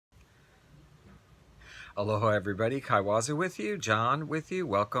Aloha everybody, Kaiwaza with you, John with you.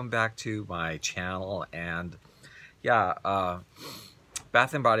 Welcome back to my channel. And yeah,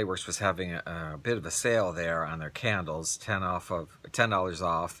 Bath and Body Works was having a bit of a sale there on their candles, $10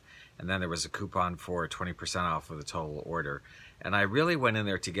 off, and then there was a coupon for 20% off of the total order. And I really went in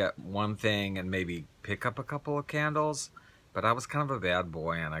there to get one thing and maybe pick up a couple of candles, but I was kind of a bad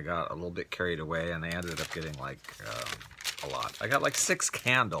boy and I got a little bit carried away and I ended up getting like a lot. I got like 6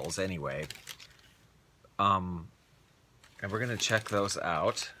 candles anyway. And we're gonna check those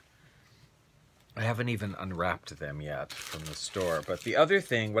out. I haven't even unwrapped them yet from the store. But the other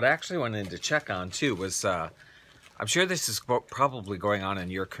thing, what I actually wanted to check on too was, I'm sure this is probably going on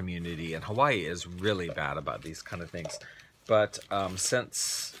in your community, and Hawaii is really bad about these kind of things. But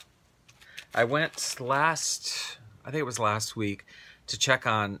since I went I think it was last week, to check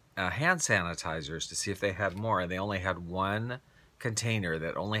on hand sanitizers to see if they had more, and they only had one container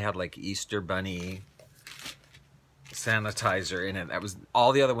that only had like Easter Bunny sanitizer in it. That was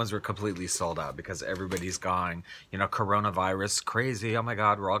all. The other ones were completely sold out because everybody's gone, you know, coronavirus crazy. Oh my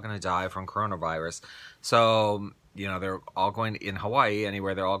God, we're all going to die from coronavirus. So, you know, they're all going in Hawaii,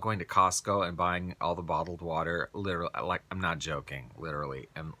 anywhere, they're all going to Costco and buying all the bottled water. Literally, like, I'm not joking, literally,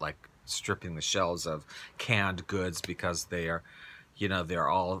 and like stripping the shelves of canned goods because they are, you know, they're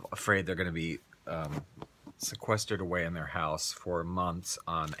all afraid they're going to be sequestered away in their house for months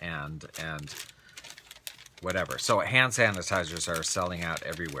on end and whatever. So hand sanitizers are selling out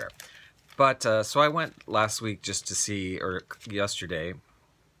everywhere. But so I went last week just to see, or yesterday,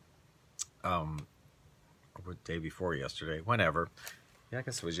 day before yesterday, whenever. Yeah, I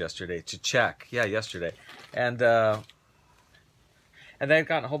guess it was yesterday, to check. Yeah, yesterday. And they've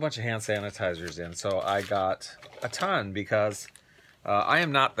gotten a whole bunch of hand sanitizers in, so I got a ton because I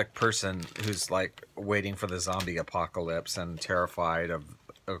am not the person who's like waiting for the zombie apocalypse and terrified of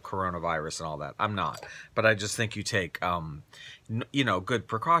coronavirus and all that. I'm not, but I just think you take you know, good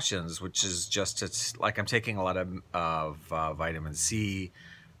precautions, which is just, it's like I'm taking a lot of vitamin C,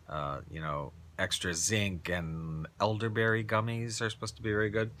 you know, extra zinc, and elderberry gummies are supposed to be very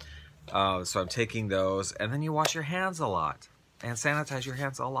good, so I'm taking those. And then you wash your hands a lot and sanitize your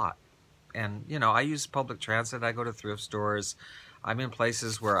hands a lot. And you know, I use public transit, I go to thrift stores, I'm in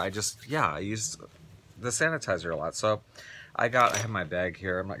places where I just, yeah, I use the sanitizer a lot. So I have my bag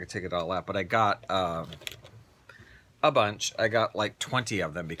here. I'm not going to take it all out, but I got a bunch. I got like 20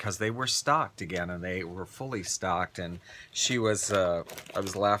 of them because they were stocked again, and they were fully stocked. And she was, I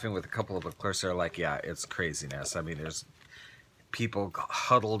was laughing with a couple of the clerks. They're like, yeah, it's craziness. I mean, there's people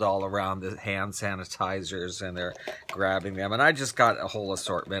huddled all around the hand sanitizers and they're grabbing them. And I just got a whole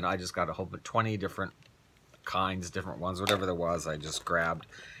assortment. I just got a whole 20 different kinds, different ones, whatever there was. I just grabbed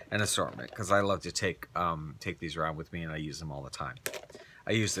an assortment because I love to take these around with me, and I use them all the time.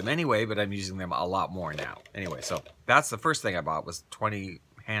 I use them anyway, but I'm using them a lot more now. Anyway, so that's the first thing I bought, was 20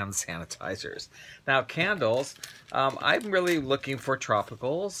 hand sanitizers. Now candles, I'm really looking for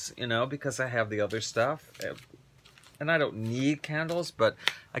tropicals, you know, because I have the other stuff, and I don't need candles. But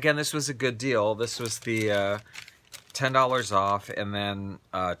again, this was a good deal. This was the $10 off, and then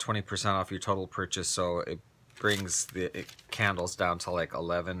 20% off your total purchase. So it brings the candles down to like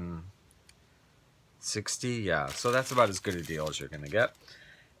 $11.60. Yeah, so that's about as good a deal as you're gonna get.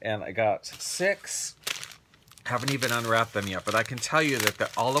 And I got 6. Haven't even unwrapped them yet, but I can tell you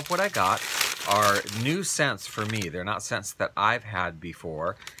that all of what I got are new scents for me. They're not scents that I've had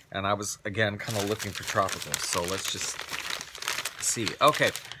before, and I was again kind of looking for tropicals. So let's just see.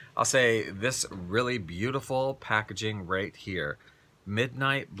 Okay, I'll say this really beautiful packaging right here,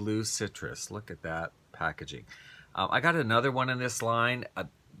 Midnight Blue Citrus. Look at that packaging. I got another one in this line.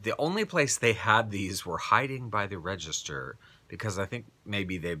 The only place they had these were hiding by the register, because I think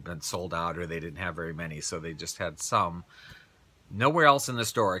maybe they've been sold out or they didn't have very many, so they just had some. Nowhere else in the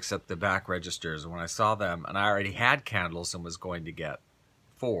store except the back registers. And when I saw them, and I already had candles and was going to get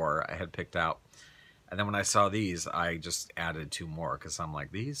 4 I had picked out, and then when I saw these, I just added 2 more because I'm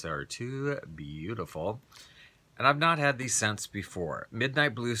like, these are too beautiful. And I've not had these scents before.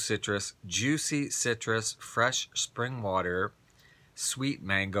 Midnight Blue Citrus, Juicy Citrus, Fresh Spring Water, Sweet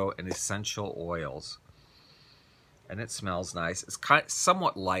Mango, and Essential Oils. And it smells nice. It's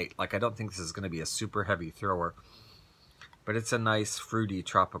somewhat light. Like, I don't think this is going to be a super heavy thrower, but it's a nice fruity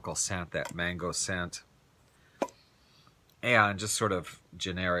tropical scent, that mango scent. And just sort of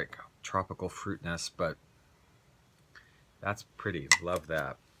generic tropical fruitness, but that's pretty. Love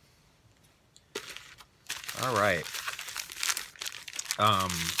that. All right.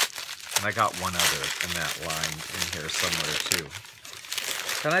 And I got one other in that line in here somewhere too.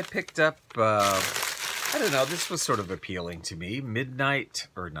 Then I picked up I don't know, this was sort of appealing to me. Midnight,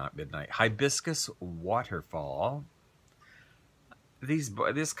 or not midnight, hibiscus waterfall.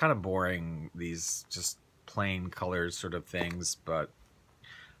 This kind of boring, these just plain colors sort of things, but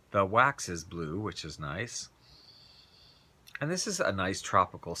the wax is blue, which is nice. And this is a nice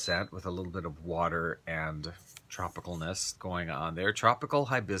tropical scent with a little bit of water and tropicalness going on there. Tropical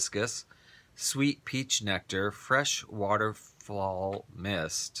hibiscus, sweet peach nectar, fresh waterfall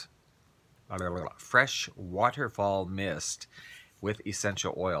mist. Fresh waterfall mist with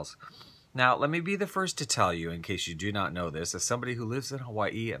essential oils. Now, let me be the first to tell you, in case you do not know this, as somebody who lives in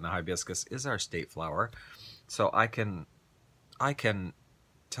Hawaii, and the hibiscus is our state flower, so I can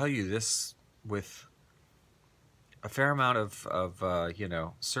tell you this with a fair amount of you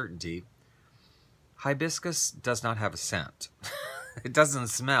know, certainty. Hibiscus does not have a scent. It doesn't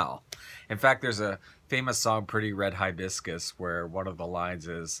smell. In fact, there's a famous song, Pretty Red Hibiscus, where one of the lines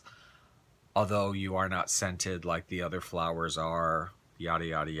is, although you are not scented like the other flowers are, yada,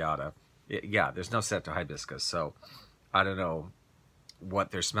 yada, yada. Yeah, there's no scent to hibiscus, so I don't know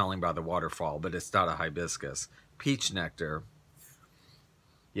what they're smelling by the waterfall, but it's not a hibiscus. Peach nectar.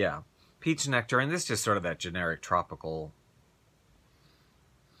 Yeah, peach nectar, and this is just sort of that generic tropical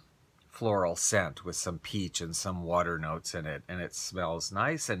floral scent with some peach and some water notes in it, and it smells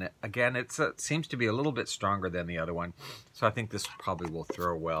nice. And again, it seems to be a little bit stronger than the other one, so I think this probably will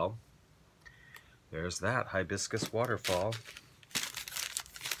throw well. There's that hibiscus waterfall.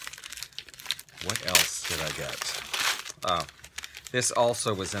 What else did I get? Oh, this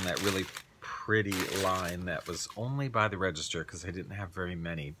also was in that really pretty line that was only by the register because I didn't have very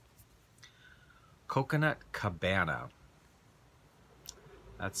many. Coconut Cabana.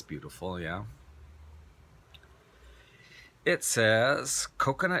 That's beautiful, yeah. It says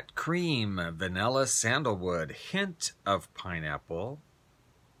coconut cream, vanilla sandalwood, hint of pineapple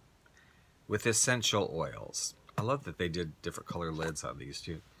with essential oils. I love that they did different color lids on these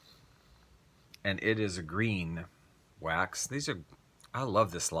too. And it is a green wax. These are, I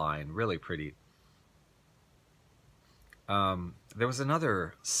love this line, really pretty. There was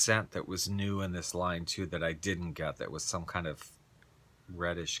another scent that was new in this line too that I didn't get, that was some kind of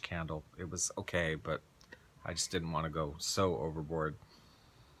reddish candle. It was okay, but I just didn't want to go so overboard.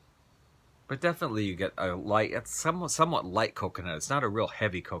 But definitely you get a light, it's somewhat light coconut. It's not a real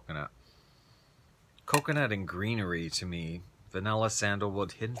heavy coconut. Coconut and greenery to me. Vanilla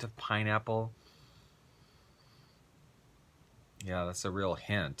sandalwood, hint of pineapple. Yeah, that's a real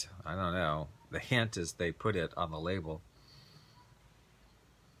hint. I don't know. The hint is they put it on the label.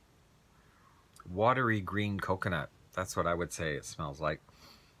 Watery green coconut. That's what I would say it smells like.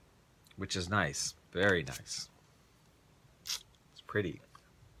 Which is nice. Very nice. It's pretty.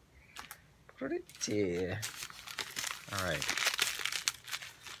 Pretty. Alright.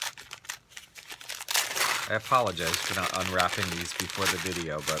 I apologize for not unwrapping these before the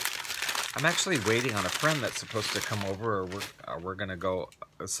video, but I'm actually waiting on a friend that's supposed to come over, or we're going to go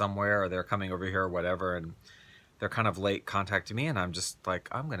somewhere, or they're coming over here or whatever, and they're kind of late contacting me, and I'm just like,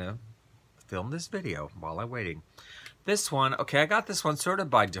 I'm going to film this video while I'm waiting. This one, okay, I got this one sort of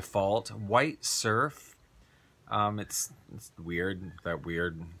by default. White Surf. It's weird, that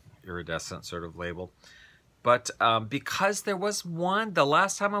weird iridescent sort of label. But because there was one, the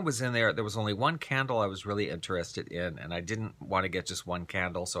last time I was in there, there was only one candle I was really interested in, and I didn't want to get just one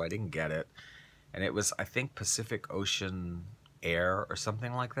candle, so I didn't get it. And it was, I think, Pacific Ocean Air or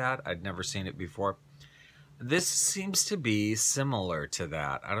something like that. I'd never seen it before. This seems to be similar to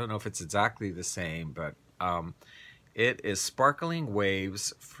that. I don't know if it's exactly the same, but it is Sparkling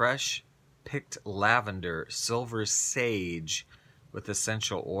Waves, Fresh Picked Lavender, Silver Sage, with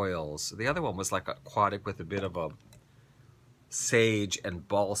essential oils. The other one was like aquatic with a bit of a sage and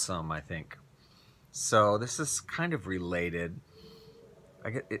balsam, I think. So this is kind of related.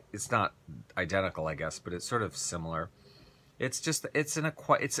 It's not identical, I guess, but it's sort of similar. It's just, it's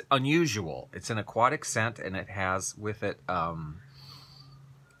unusual. It's an aquatic scent, and it has with it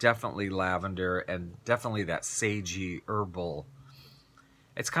definitely lavender and definitely that sagey herbal.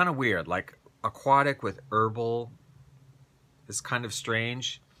 It's kind of weird, like aquatic with herbal. It's kind of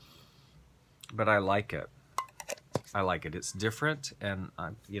strange, but I like it. I like it. It's different, and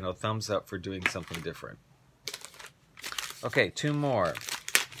you know, thumbs up for doing something different. Okay, two more.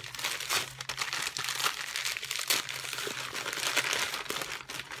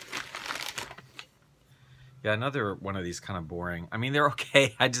 Yeah, another one of these kind of boring. I mean, they're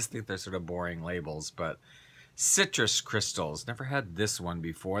okay. I just think they're sort of boring labels, but citrus crystals. Never had this one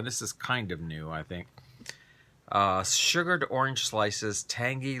before. This is kind of new, I think. Sugared orange slices,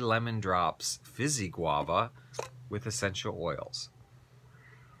 tangy lemon drops, fizzy guava with essential oils.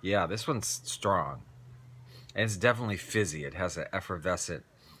 Yeah, this one's strong. And it's definitely fizzy. It has an effervescent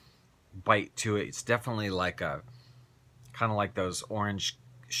bite to it. It's definitely like a, kind of like those orange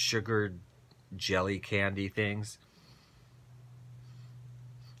sugared jelly candy things.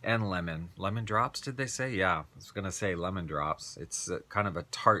 And lemon drops, did they say? Yeah, I was gonna say lemon drops. It's kind of a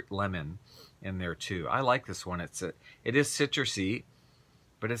tart lemon in there too. I like this one. It is citrusy,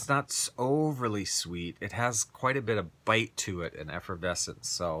 but it's not overly sweet. It has quite a bit of bite to it and effervescence,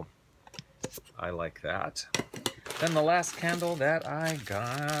 so I like that. Then the last candle that I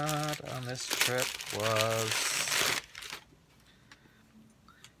got on this trip was,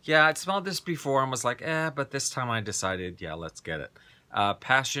 yeah, I'd smelled this before and was like, but this time I decided, yeah, let's get it.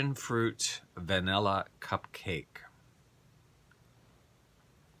 Passion fruit vanilla cupcake.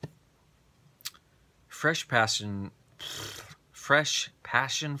 Fresh passion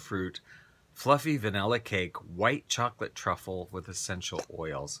fruit, fluffy vanilla cake, white chocolate truffle with essential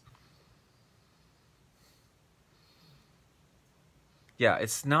oils. Yeah,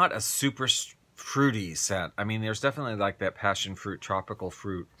 it's not a super fruity scent. I mean, there's definitely like that passion fruit, tropical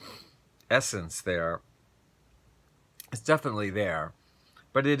fruit essence there. It's definitely there.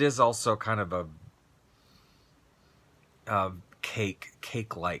 But it is also kind of a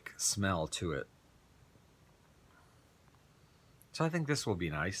cake-like smell to it. So I think this will be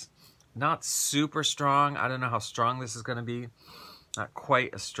nice. Not super strong. I don't know how strong this is going to be. Not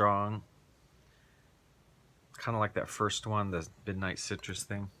quite as strong. Kind of like that first one, the Midnight Citrus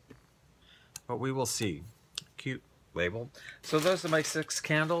thing. But we will see. Cute label. So those are my 6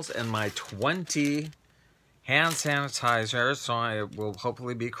 candles and my 20 hand sanitizers, so I will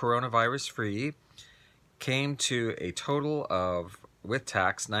hopefully be coronavirus free. Came to a total of, with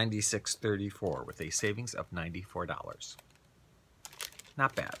tax, $96.34 with a savings of $94.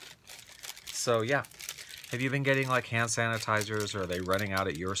 Not bad. So yeah, have you been getting like hand sanitizers, or are they running out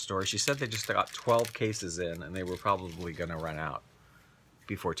at your store? She said they just got 12 cases in and they were probably going to run out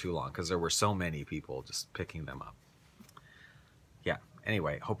before too long because there were so many people just picking them up. Yeah,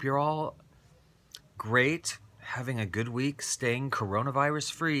 anyway, hope you're all great, having a good week, staying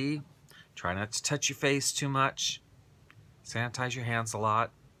coronavirus free. Try not to touch your face too much. Sanitize your hands a lot.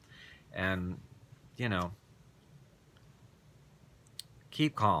 And, you know,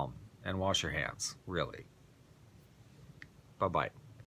 keep calm and wash your hands, really. Bye-bye.